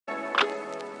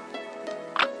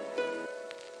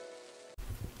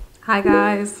Hi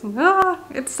guys.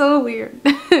 It's so weird.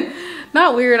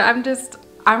 Not weird,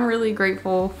 I'm really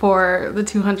grateful for the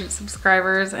 200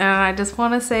 subscribers, and I just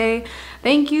want to say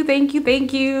thank you, thank you,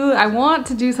 thank you. I want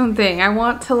to do something. I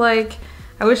want to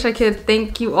I wish I could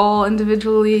thank you all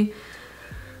individually.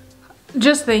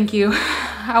 Just thank you.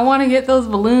 I want to get those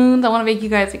balloons. I want to make you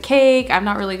guys a cake. I'm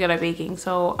not really good at baking,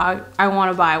 so I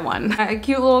want to buy one. A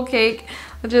cute little cake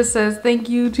that just says thank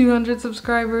you 200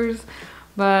 subscribers.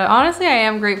 But honestly, I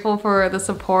am grateful for the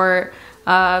support.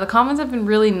 The comments have been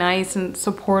really nice and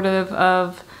supportive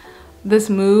of this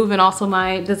move and also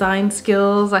my design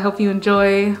skills. I hope you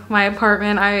enjoy my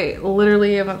apartment. I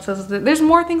literally am obsessed with it. There's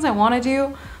more things I want to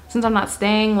do since I'm not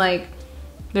staying.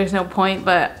 There's no point,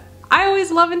 but I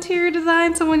always love interior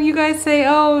design. So when you guys say,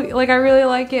 oh, I really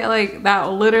like it,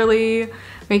 that literally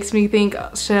makes me think,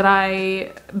 should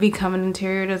I become an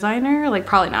interior designer?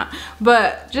 Probably not,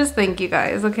 but just thank you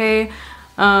guys, okay?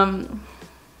 I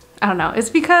don't know.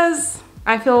 It's because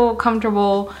I feel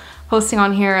comfortable posting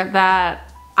on here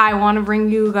that I want to bring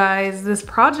you guys this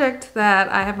project that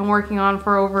I have been working on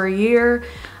for over a year.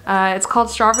 It's called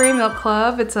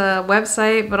StrawberryMilkClub. It's a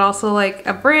website, but also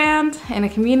a brand and a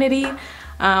community.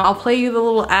 I'll play you the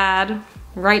little ad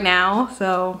right now,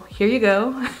 so here you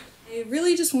go. I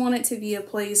really just want it to be a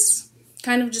place,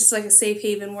 kind of just a safe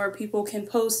haven where people can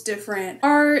post different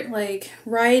art,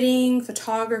 writing,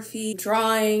 photography,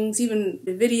 drawings, even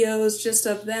videos just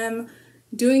of them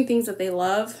doing things that they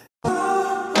love.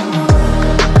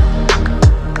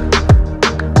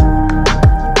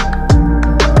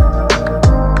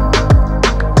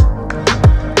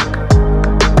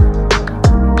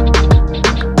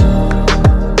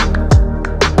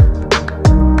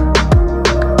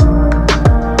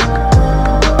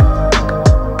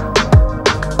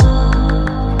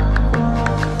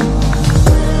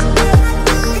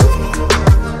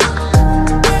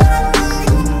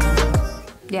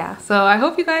 Yeah, so I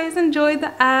hope you guys enjoyed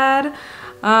the ad.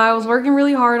 I was working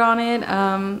really hard on it.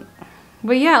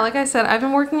 But yeah, like I said, I've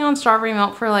been working on Strawberry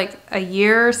Milk for a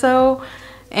year or so,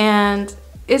 and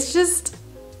it's just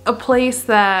a place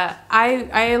that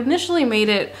I initially made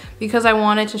it because I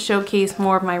wanted to showcase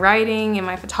more of my writing and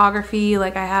my photography. I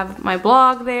have my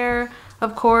blog there,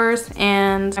 of course,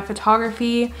 and my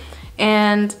photography,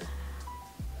 and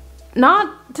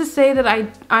not to say that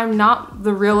I'm not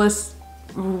the realist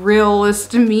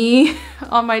me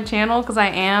on my channel, because I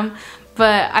am,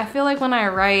 but I feel when I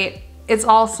write, it's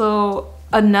also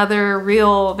another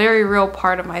very real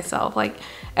part of myself.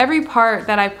 Every part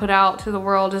that I put out to the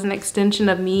world is an extension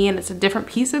of me, and it's a different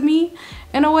piece of me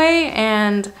in a way,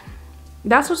 and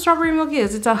that's what Strawberry Milk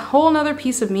is. It's a whole nother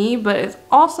piece of me, but it's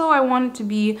also, I want it to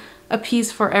be a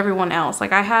piece for everyone else.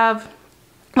 I have,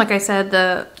 like I said,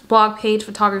 the blog page,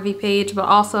 photography page, but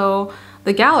also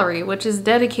the gallery, which is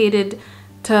dedicated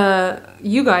to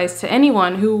you guys, to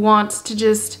anyone who wants to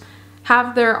just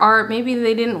have their art. Maybe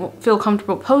they didn't feel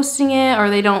comfortable posting it, or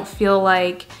they don't feel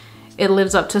like it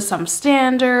lives up to some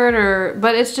standard,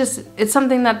 but it's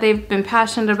something that they've been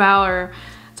passionate about, or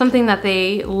something that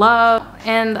they love.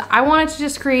 And I wanted to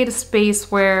just create a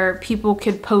space where people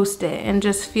could post it and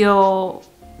just feel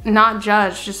not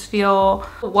judged, just feel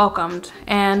welcomed.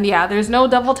 And yeah, there's no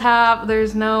double tap,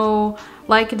 there's no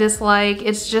dislike.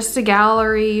 It's just a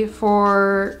gallery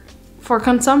for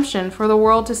consumption, for the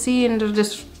world to see and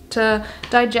to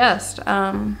digest.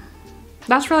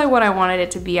 That's really what I wanted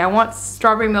it to be. I want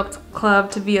Strawberry Milk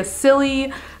Club to be a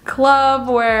silly club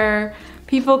where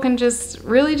people can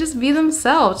really just be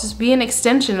themselves, just be an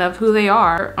extension of who they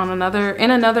are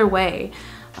in another way.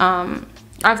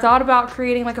 I've thought about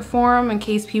creating a forum in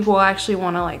case people actually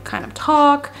want to kind of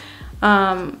talk.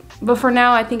 But for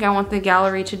now, I think I want the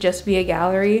gallery to just be a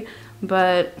gallery.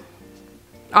 But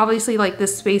obviously,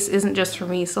 this space isn't just for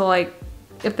me. So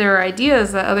if there are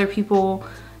ideas that other people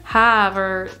have,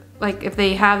 or if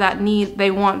they have that need, they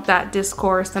want that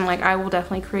discourse, then I will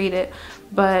definitely create it.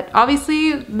 But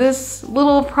obviously, this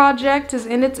little project is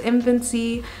in its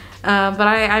infancy. But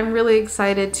I'm really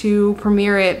excited to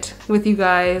premiere it with you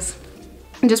guys,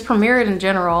 and just premiere it in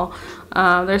general.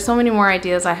 There's so many more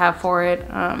ideas I have for it,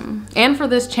 and for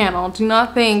this channel. Do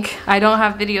not think I don't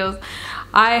have videos.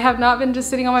 I have not been just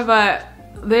sitting on my butt.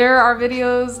 There are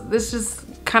videos. This is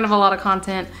just kind of a lot of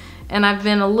content, and I've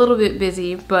been a little bit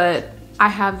busy, but I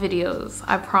have videos,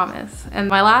 I promise. And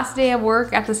my last day of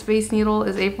work at the Space Needle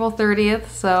is April 30th,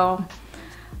 so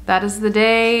that is the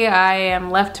day I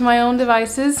am left to my own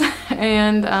devices.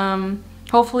 And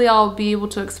hopefully I'll be able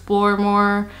to explore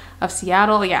more of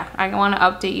Seattle. Yeah, I want to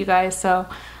update you guys. So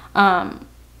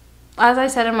as I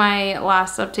said in my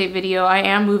last update video, I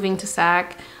am moving to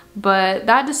SAC, but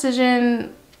that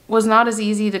decision was not as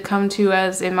easy to come to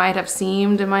as it might have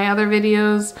seemed in my other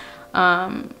videos.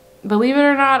 Believe it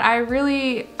or not, I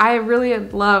really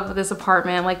love this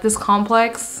apartment, like this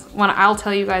complex. I'll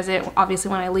tell you guys it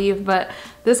obviously when I leave, but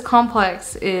this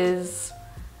complex is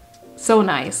so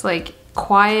nice, like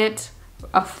quiet,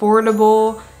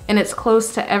 affordable, and it's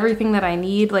close to everything that I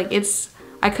need. Like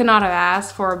I could not have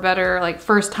asked for a better, like,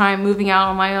 first time moving out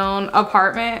on my own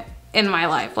apartment in my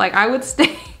life. Like, I would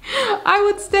stay. I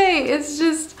would stay. It's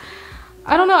just,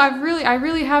 I don't know, I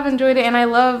really have enjoyed it, and I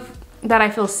love that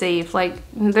I feel safe. Like,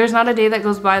 there's not a day that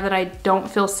goes by that I don't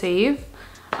feel safe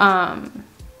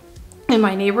in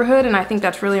my neighborhood, and I think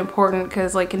that's really important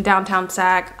because, like, in downtown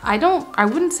Sac, I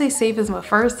wouldn't say safe is my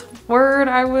first word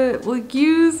I would like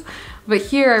use, but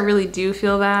here I really do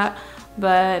feel that.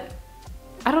 But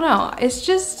I don't know, it's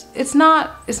just, it's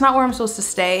not where I'm supposed to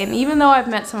stay. And even though I've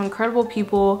met some incredible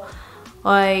people,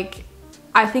 like,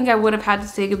 I think I would have had to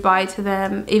say goodbye to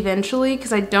them eventually,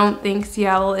 because I don't think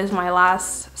Seattle is my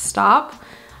last stop.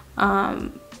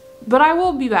 But I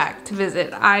will be back to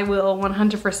visit. I will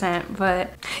 100%.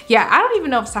 But yeah, I don't even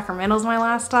know if Sacramento's my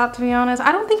last stop, to be honest.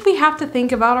 I don't think we have to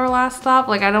think about our last stop.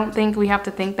 Like, I don't think we have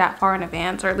to think that far in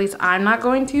advance, or at least I'm not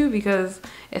going to, because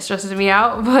it stresses me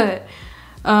out. But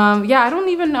yeah,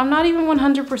 I'm not even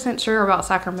 100% sure about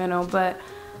Sacramento, but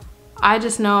I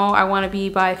just know I want to be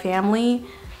by family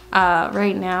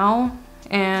right now,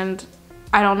 and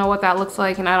I don't know what that looks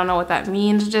like, and I don't know what that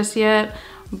means just yet,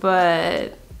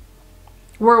 but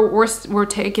we're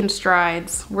taking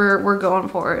strides. We're going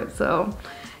for it. So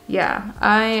yeah,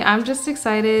 I'm just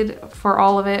excited for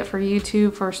all of it, for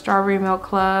YouTube, for Strawberry Milk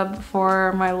Club,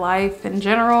 for my life in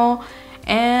general,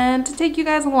 and to take you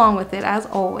guys along with it as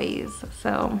always.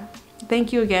 So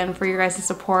thank you again for your guys'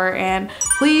 support, and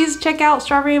please check out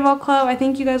Strawberry Milk Club. I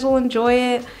think you guys will enjoy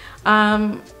it.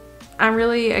 I'm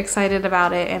really excited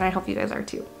about it, and I hope you guys are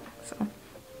too. So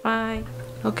bye.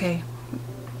 Okay,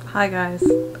 hi guys.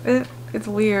 It's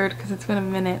weird because it's been a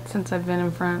minute since I've been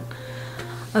in front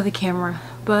of the camera,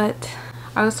 but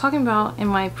I was talking about in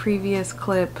my previous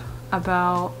clip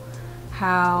about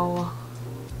how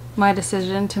my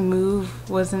decision to move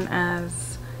wasn't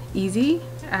as easy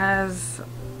as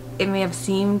it may have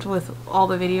seemed with all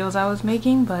the videos I was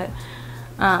making, but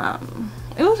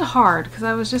it was hard because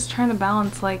I was just trying to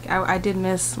balance, like, I did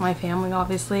miss my family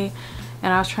obviously,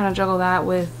 and I was trying to juggle that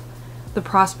with the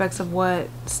prospects of what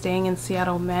staying in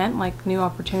Seattle meant, like new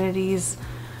opportunities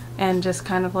and just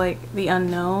kind of like the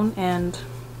unknown. And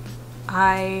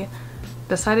I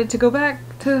decided to go back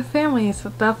to family,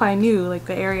 stuff I knew, like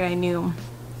the area I knew.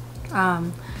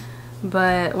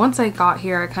 But once I got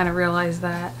here, I kind of realized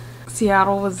that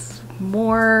Seattle was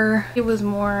more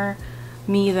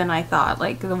me than I thought.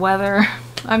 Like the weather,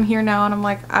 I'm here now and I'm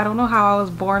like, I don't know how I was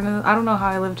born, I don't know how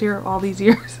I lived here all these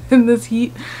years in this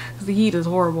heat, because the heat is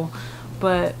horrible.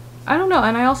 But I don't know,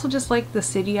 and I also just like the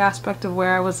city aspect of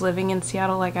where I was living in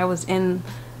Seattle. Like I was in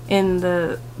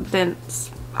it,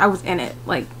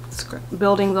 like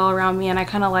buildings all around me, and I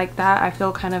kind of like that. I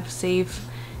feel kind of safe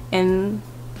when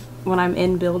I'm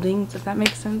in buildings, if that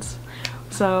makes sense.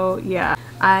 So yeah,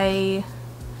 I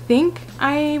think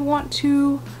I want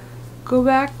to go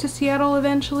back to Seattle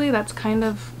eventually. That's kind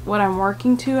of what I'm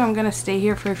working to. I'm gonna stay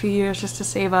here for a few years just to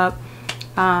save up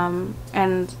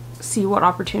and see what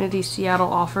opportunities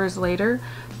Seattle offers later.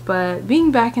 But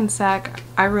being back in Sac,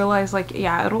 I realized, like,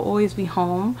 yeah, it'll always be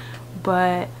home,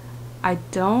 but I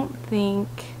don't think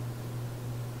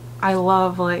I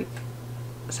love like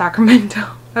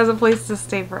Sacramento as a place to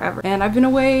stay forever. And I've been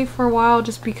away for a while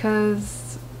just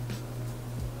because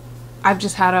I've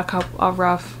just had a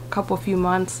rough few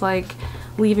months, like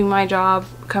leaving my job,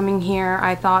 coming here.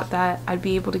 I thought that I'd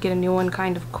be able to get a new one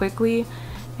kind of quickly,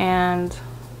 and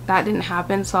that didn't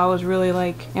happen. So I was really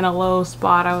like in a low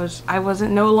spot. I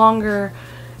wasn't no longer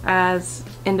as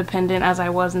independent as I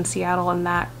was in Seattle, and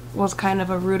that was kind of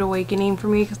a rude awakening for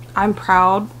me, because I'm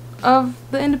proud of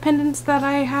the independence that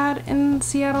I had in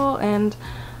Seattle, and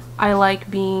I like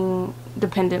being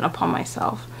dependent upon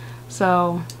myself.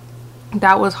 So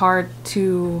that was hard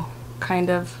to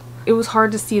it was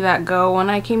hard to see that go when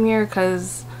I came here,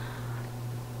 because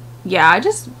yeah,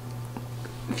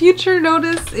 future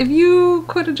notice, if you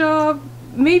quit a job,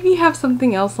 maybe have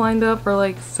something else lined up, or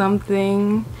like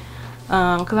something,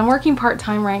 because I'm working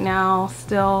part-time right now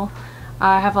still.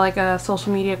 I have like a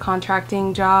social media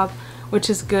contracting job, which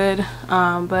is good,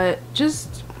 but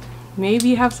just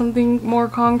maybe have something more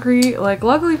concrete. Like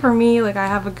luckily for me, like I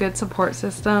have a good support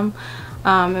system,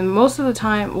 and most of the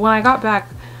time when I got back,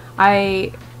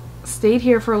 I stayed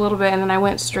here for a little bit, and then I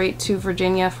went straight to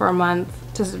Virginia for a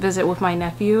month to visit with my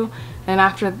nephew, And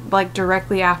after, like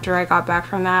directly after I got back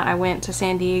from that, I went to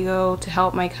San Diego to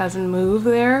help my cousin move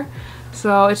there.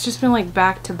 So it's just been like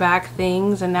back-to-back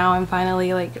things, and now I'm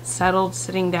finally like settled,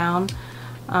 sitting down.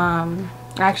 I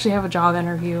actually have a job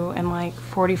interview in like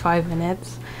 45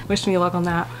 minutes. Wish me luck on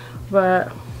that.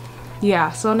 But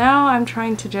yeah, so now I'm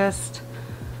trying to just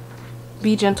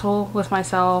be gentle with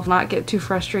myself, not get too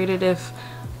frustrated if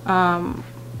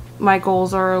my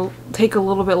goals take a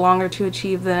little bit longer to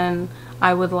achieve than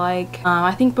I would like.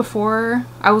 I think before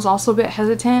I was also a bit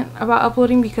hesitant about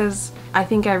uploading because I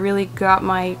think I really got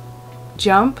my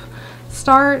jump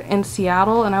start in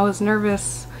Seattle, and I was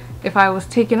nervous if I was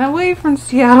taken away from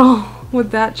Seattle,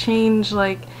 would that change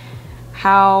like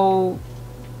how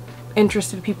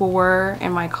interested people were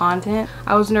in my content.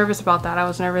 I was nervous about that. I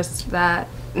was nervous that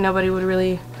nobody would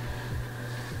really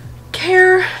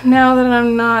care now that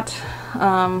I'm not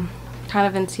kind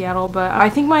of in Seattle. But I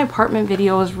think my apartment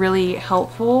video was really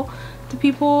helpful to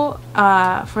people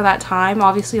for that time.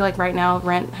 Obviously, like right now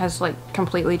rent has like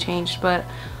completely changed, but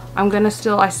I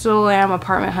still am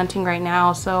apartment hunting right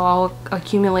now, so I'll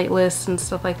accumulate lists and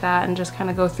stuff like that and just kind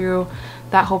of go through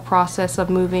that whole process of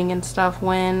moving and stuff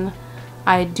when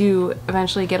I do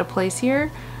eventually get a place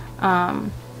here.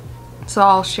 So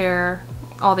I'll share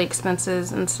all the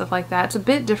expenses and stuff like that. It's a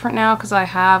bit different now because I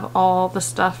have all the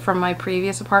stuff from my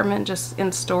previous apartment just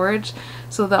in storage,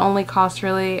 so the only cost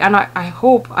really, I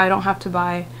hope I don't have to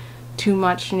buy too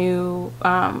much new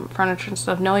furniture and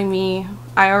stuff. Knowing me,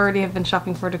 I already have been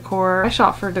shopping for decor. I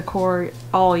shop for decor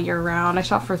all year round. I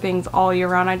shop for things all year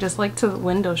round. I just like to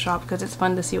window shop because it's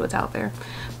fun to see what's out there.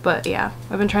 But yeah,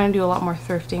 I've been trying to do a lot more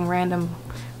thrifting, random,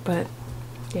 but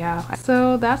yeah.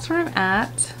 So that's where I'm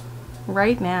at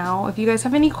right now. If you guys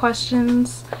have any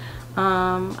questions,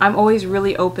 I'm always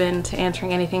really open to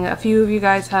answering anything. A few of you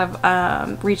guys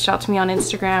have reached out to me on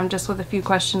Instagram just with a few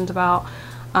questions about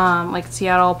like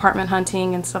Seattle apartment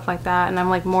hunting and stuff like that, and I'm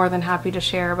like more than happy to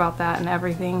share about that and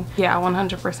everything. Yeah,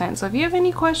 100%. So if you have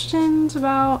any questions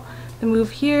about the move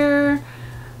here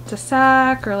to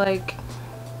SAC or like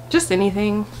just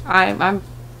anything,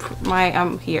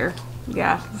 I'm here.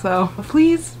 Yeah, so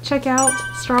please check out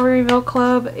Strawberry Milk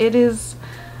Club. It is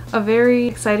a very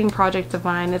exciting project of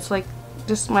mine. It's like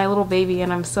just my little baby,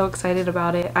 and I'm so excited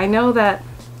about it. I know that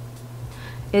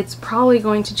it's probably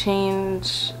going to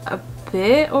change a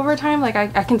bit over time. Like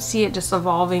I can see it just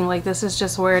evolving. Like this is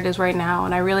just where it is right now,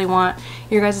 and I really want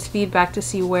your guys' feedback to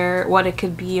see what it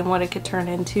could be and what it could turn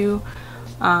into.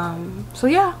 So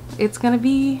yeah, it's gonna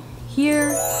be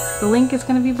here. The link is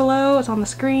gonna be below. It's on the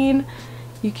screen.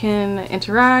 You can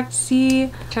interact,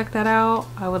 check that out.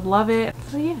 I would love it.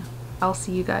 So yeah, I'll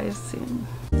see you guys soon.